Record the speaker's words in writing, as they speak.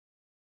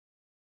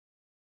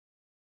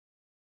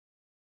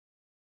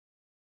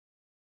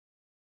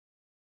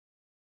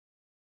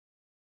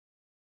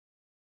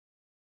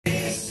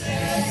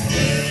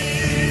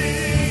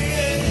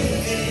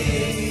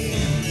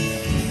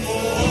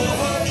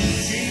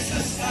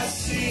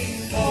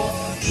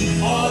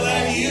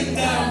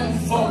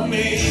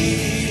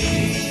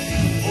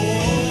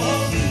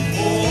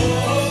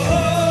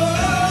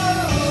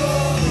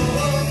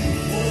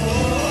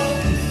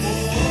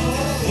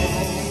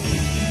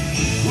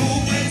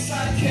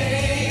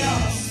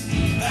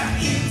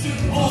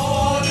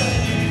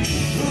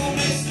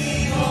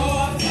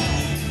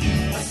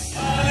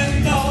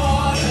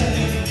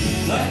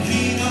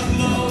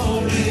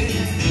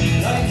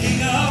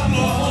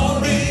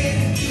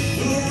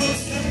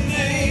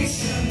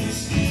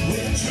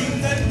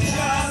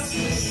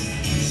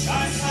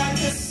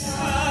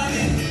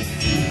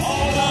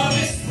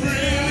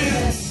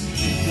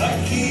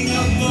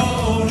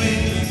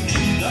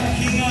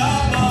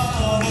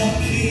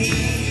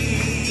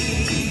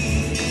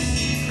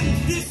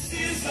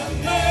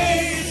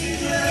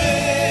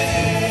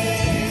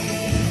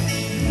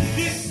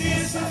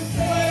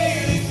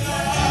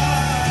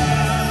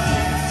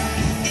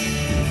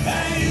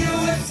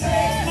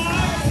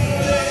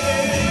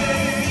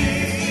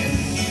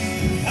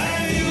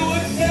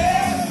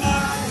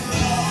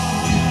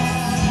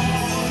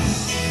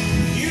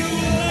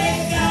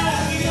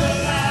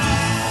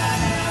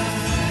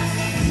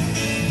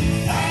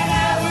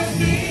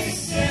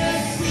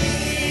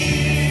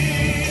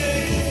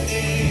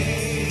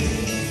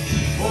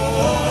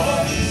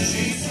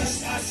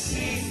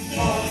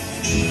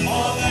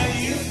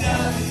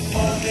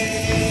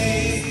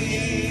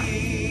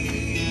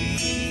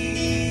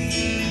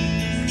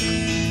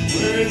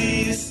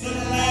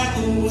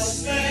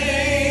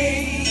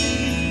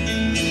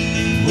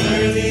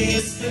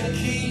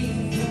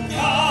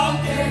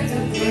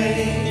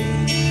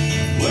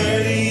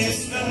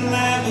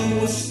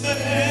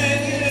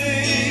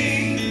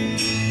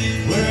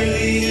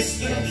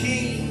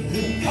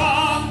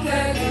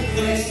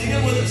Sing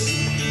it with us.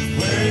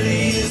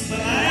 Worthy is the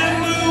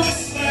Lamb who was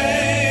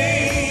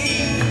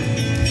slain.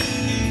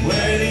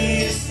 Worthy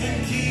is the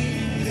King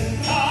who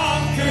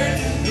conquered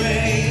the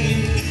grave.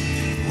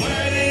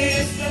 Worthy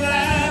is the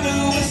Lamb who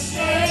was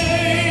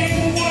slain.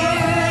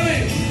 Worthy,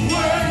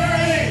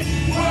 worthy,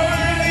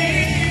 worthy.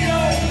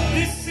 Oh,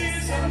 this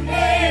is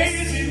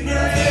amazing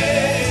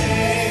grace.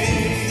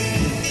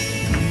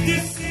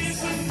 This is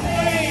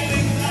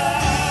unfailing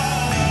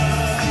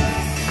love.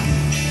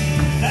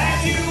 That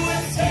you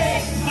would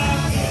take my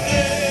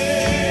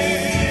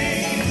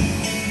pain.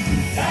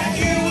 That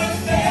you would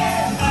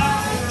bear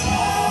my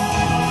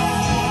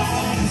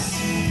cross.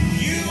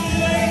 You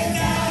laid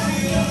down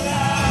your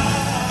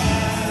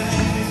life.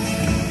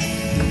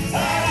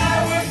 That I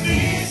would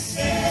be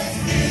set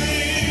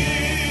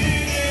free.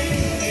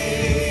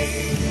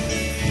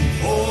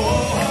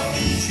 Oh,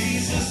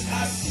 Jesus, I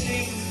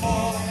sing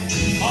for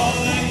all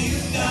that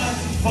you've done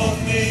for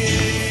me.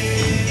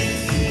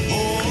 Oh,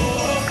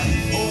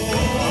 oh,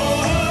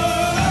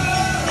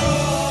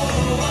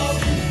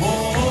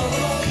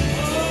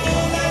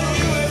 that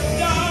you have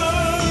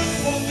done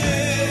for me.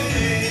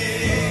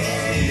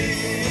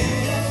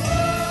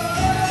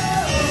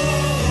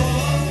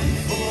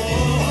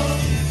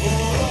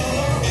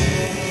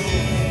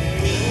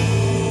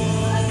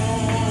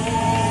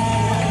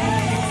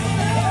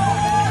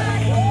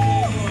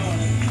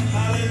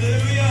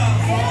 Hallelujah.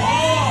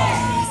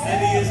 That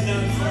He has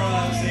done for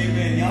us.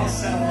 Amen. Y'all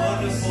sound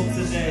wonderful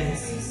today.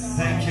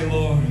 Thank you,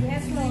 Lord.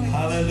 Yes, Lord.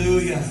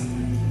 Hallelujah.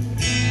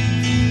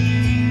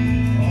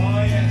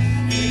 Oh, yes.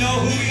 We know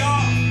who we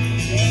are.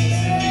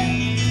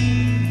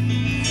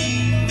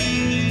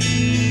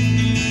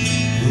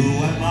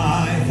 Who am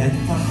I that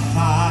the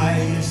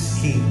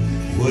highest King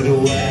would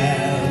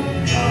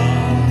welcome?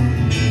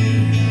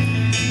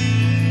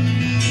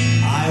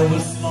 I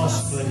was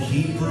lost, but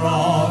He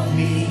brought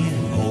me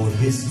in. Oh,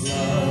 His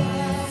love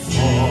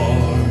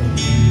for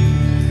me.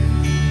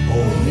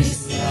 Oh,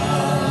 His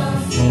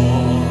love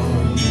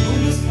for me.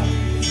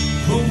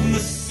 Whom the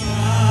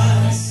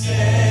Son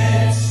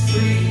sets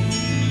free.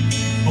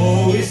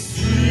 Oh, is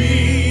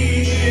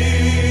free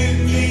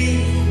in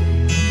me.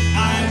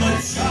 I'm a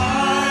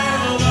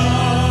child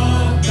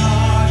of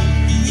God.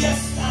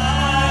 Yes, I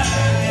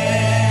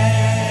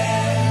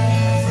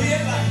am. Free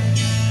at last.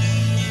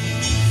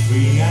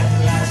 Free at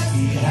last,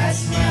 He has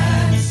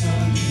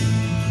ransomed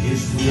me.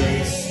 His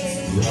grace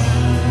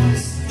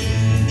runs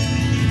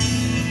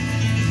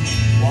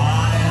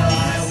while I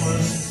was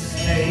a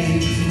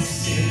slave to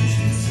sin,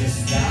 Jesus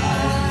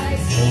died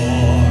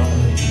for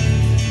me.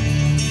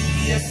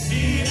 Yes,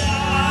 He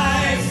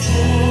died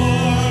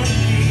for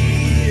me.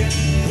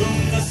 Whom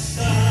the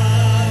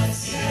Son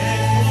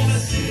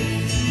set free.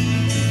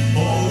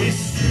 Oh, is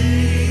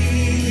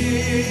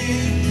free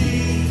in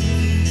me.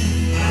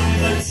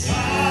 I'm a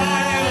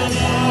child of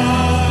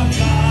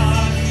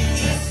God.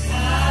 Yes, I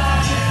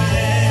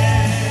am.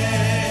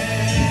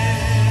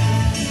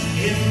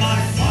 In my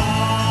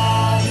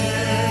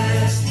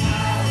Father's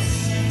house,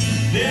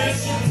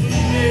 there's a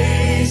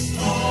place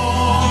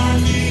for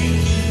me.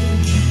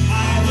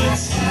 I'm a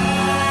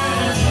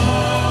child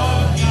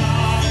of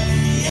God.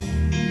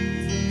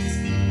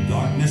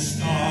 Darkness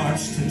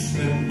starts to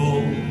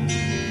tremble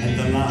at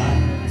the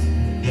light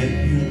that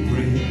you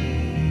bring.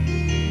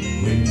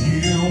 When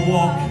you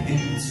walk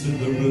into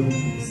the room,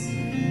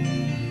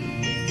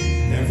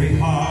 every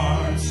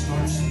heart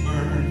starts to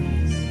burn.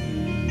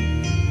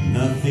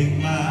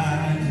 Nothing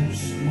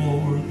matters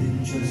more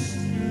than just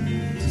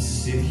to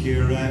sit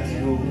here at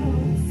your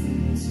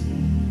feet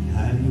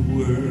and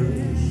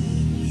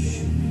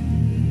worship.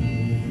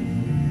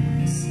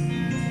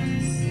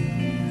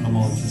 Come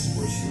on, just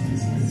worship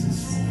His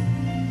presence.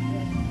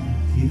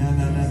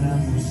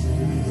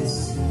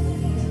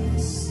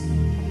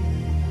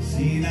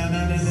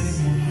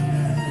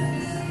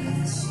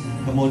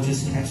 Come on,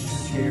 just cast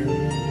your care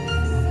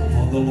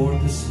on the Lord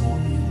this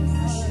morning.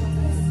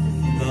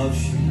 He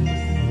loves you.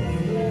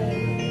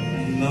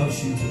 He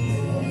loves you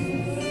today.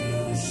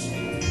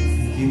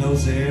 He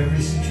knows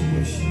every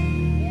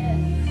situation.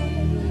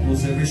 He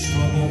knows every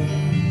struggle,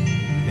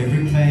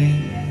 every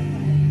pain,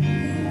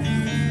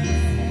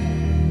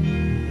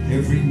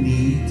 every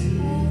need.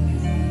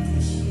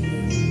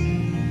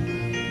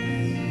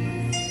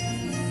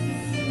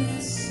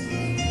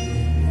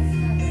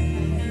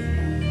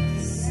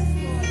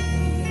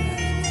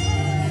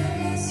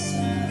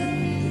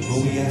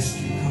 Lord, we ask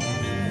you,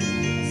 come,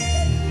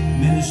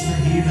 minister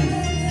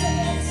healing,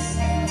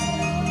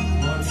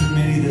 Lord, to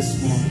many this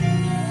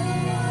morning.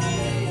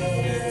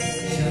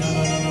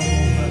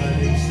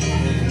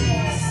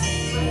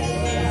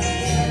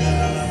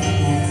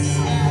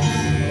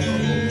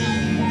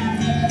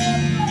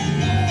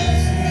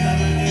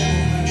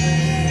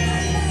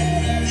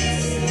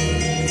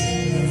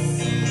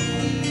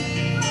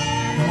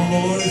 Come on, the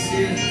Lord is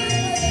here.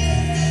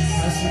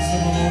 Presence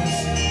of the Lord is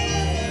here.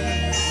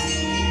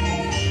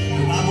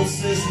 The Bible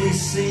says we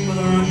sing with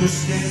our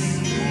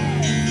understanding,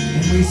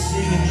 and we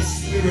sing in the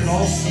Spirit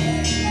also.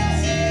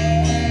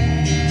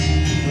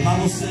 The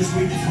Bible says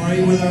we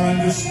pray with our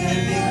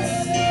understanding,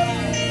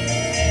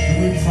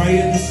 we pray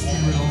in the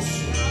Spirit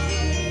also.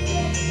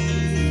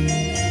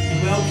 We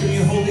welcome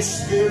you, Holy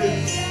Spirit,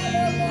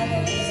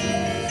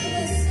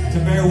 to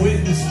bear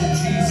witness that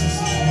Jesus is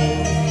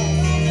Lord.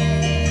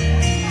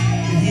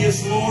 And He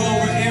is Lord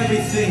over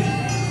everything.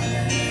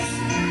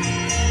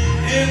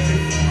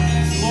 Everything.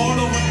 He's Lord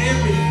over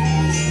everything.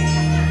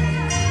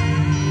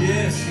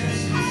 Yes, yes,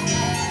 yes.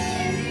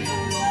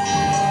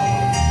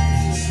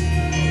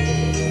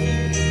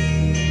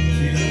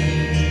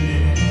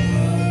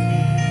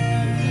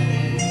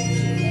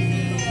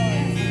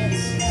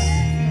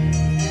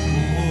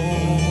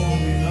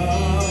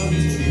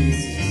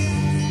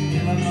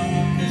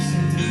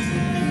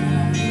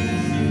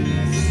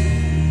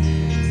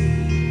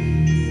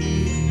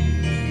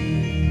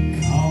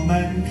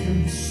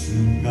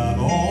 Got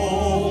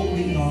all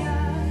we are.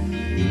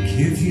 We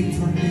give you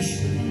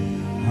permission.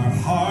 Our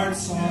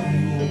hearts are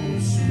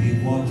yours.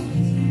 We want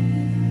you.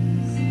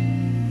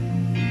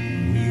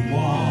 We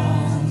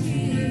want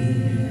you.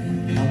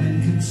 Come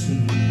and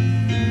consume.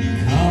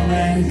 Come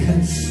and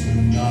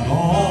consume. Got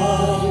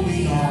all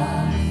we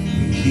are.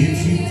 We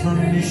give you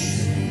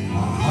permission.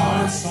 Our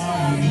hearts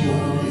are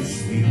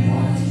yours. We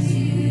want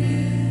you.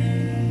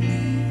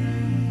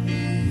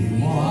 We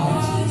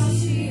want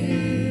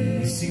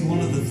you. You see,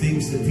 one of the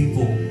things that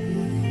people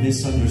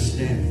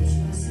misunderstand.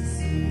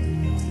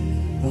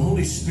 The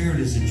Holy Spirit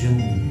is a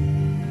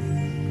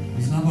gentleman.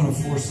 He's not going to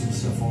force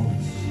himself on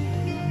us.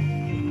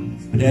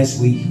 But as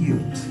we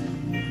yield,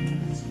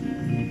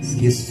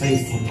 He is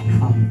faithful to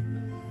come,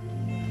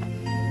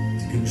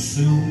 to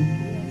consume,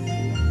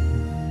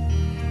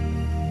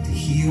 to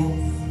heal.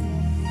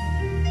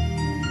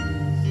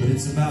 But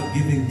it's about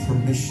giving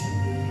permission.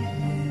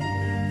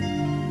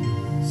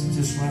 So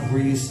just right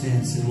where you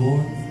stand, say,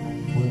 Lord,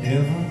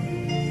 whatever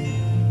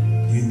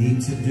you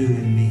need to do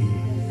in me,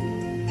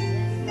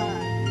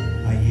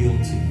 I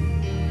yield to you.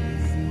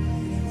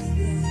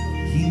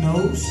 He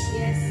knows.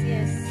 Yes,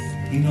 yes.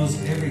 He knows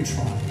every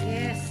trial.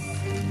 Yes.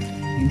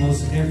 He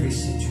knows every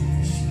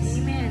situation.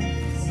 Amen.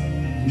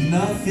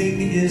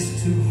 Nothing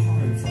is too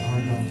hard for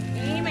our God.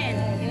 Amen.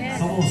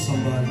 Yes. Come on,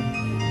 somebody.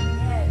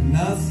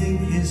 Nothing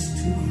is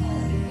too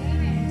hard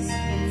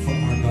for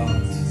our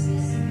God.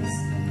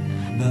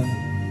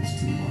 Nothing is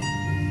too hard.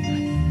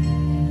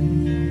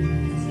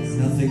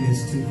 Nothing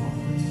is too hard.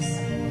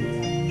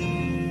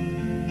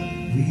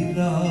 We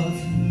love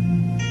you.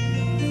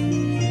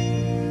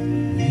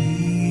 We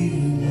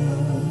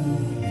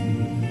love you.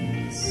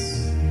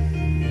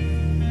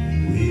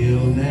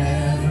 We'll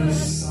never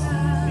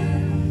stop.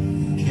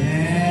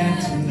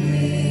 Can't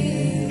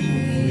live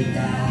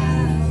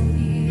without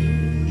you.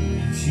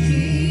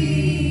 Jesus,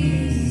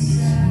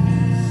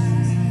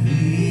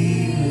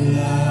 we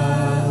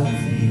love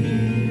you.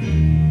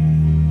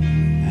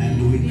 And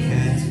we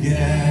can't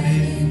get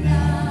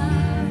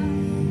enough.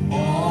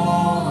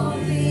 All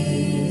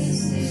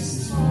this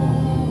is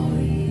for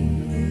you,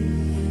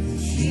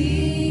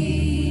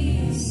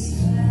 Jesus.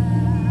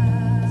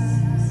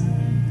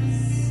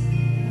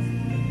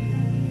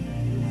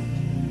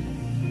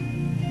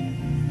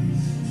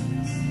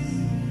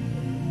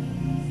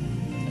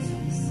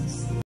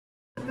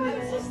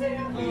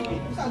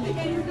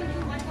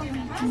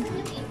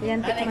 Yan,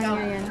 tikman nyo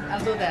yan.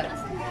 I'll do that.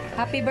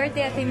 Happy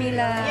birthday, Ate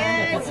Mila.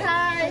 Yes,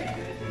 hi.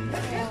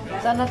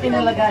 Saan natin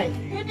nilagay?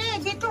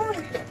 Hindi, dito.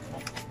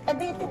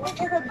 Dito ko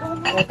sa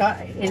gano'n.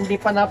 Hindi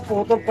pa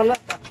naputol pala.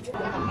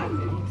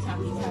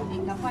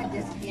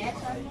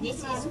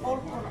 This is all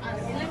for us.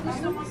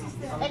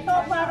 Ito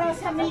para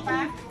sa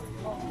Mika.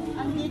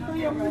 Andito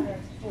yung...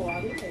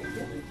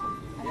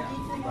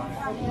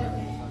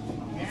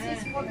 This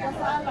is for the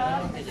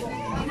salad.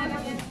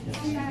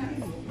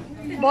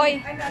 Boy,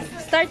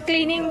 start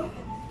cleaning.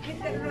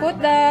 Put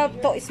the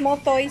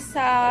small toys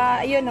sa,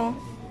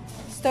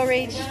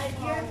 storage.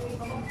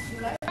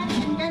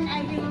 And then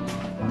I will...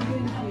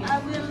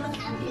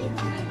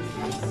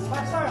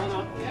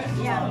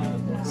 Yeah.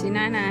 Si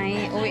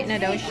nanay, uwi na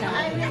daw siya.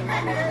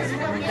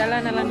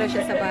 Dala na lang daw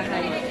siya sa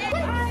bahay.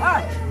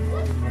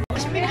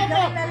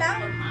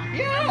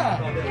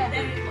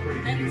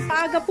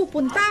 Paaga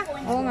pupunta.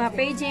 Oo nga,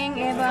 paging,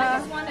 Eva.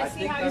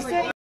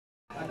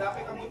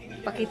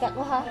 Pakita ko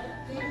ha.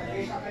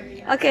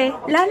 Okay,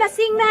 Lana,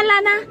 sing na,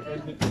 Lana.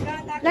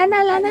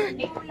 Lana.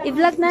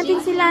 I-vlog natin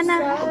si Lana.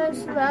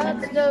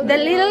 The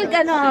little,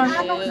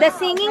 the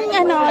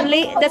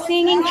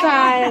singing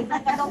child.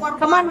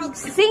 Come on,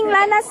 sing,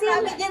 Lana,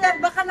 sing.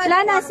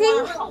 Lana, sing.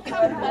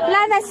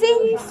 Lana,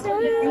 sing.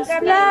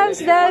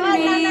 Loves the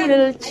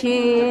little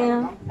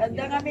child.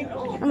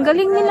 Ang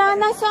galing ni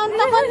Lana. Saan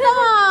na kanta?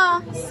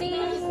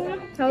 Sing.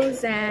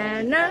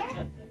 Hosanna.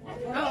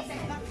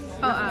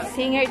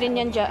 Singer din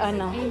yan dyan,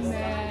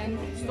 Amen.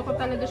 Gusto ko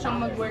talaga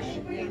siyang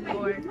mag-worship kay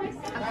Lord.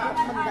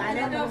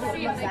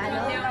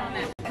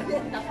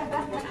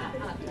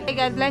 Hey,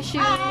 God bless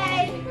you.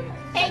 Hi.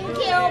 Thank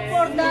you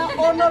for the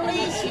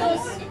honorious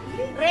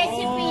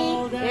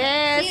recipe.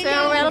 Yes,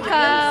 you're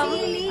welcome.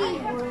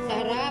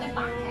 Sarap.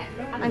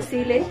 Ang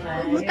sili?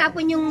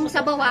 Tapon yung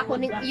sabaw ako,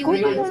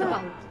 yung sabaw.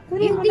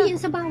 Hindi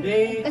yung sabaw.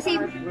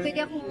 Kasi pwede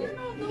ako,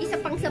 isa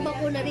pang sabaw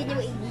ko na rin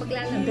yung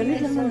maglalagay. Dali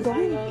lang ng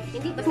gawin.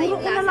 Hindi basta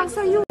yung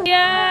lasa.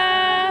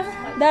 Yeah!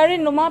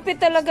 Darin,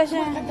 lumapit talaga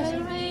siya.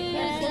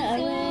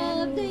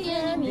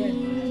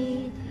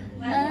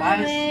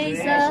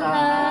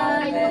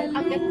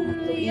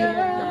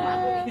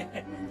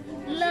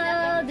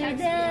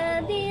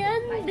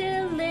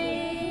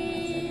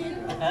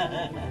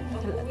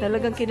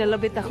 Talagang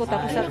kinalabit ako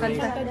tapos sa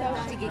kanta.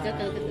 Sige,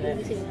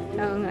 kakagad sila.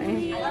 Oo nga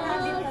eh.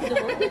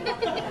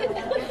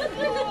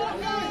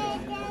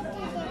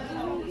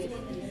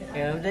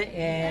 Of the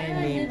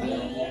enemy,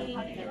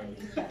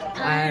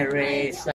 I raise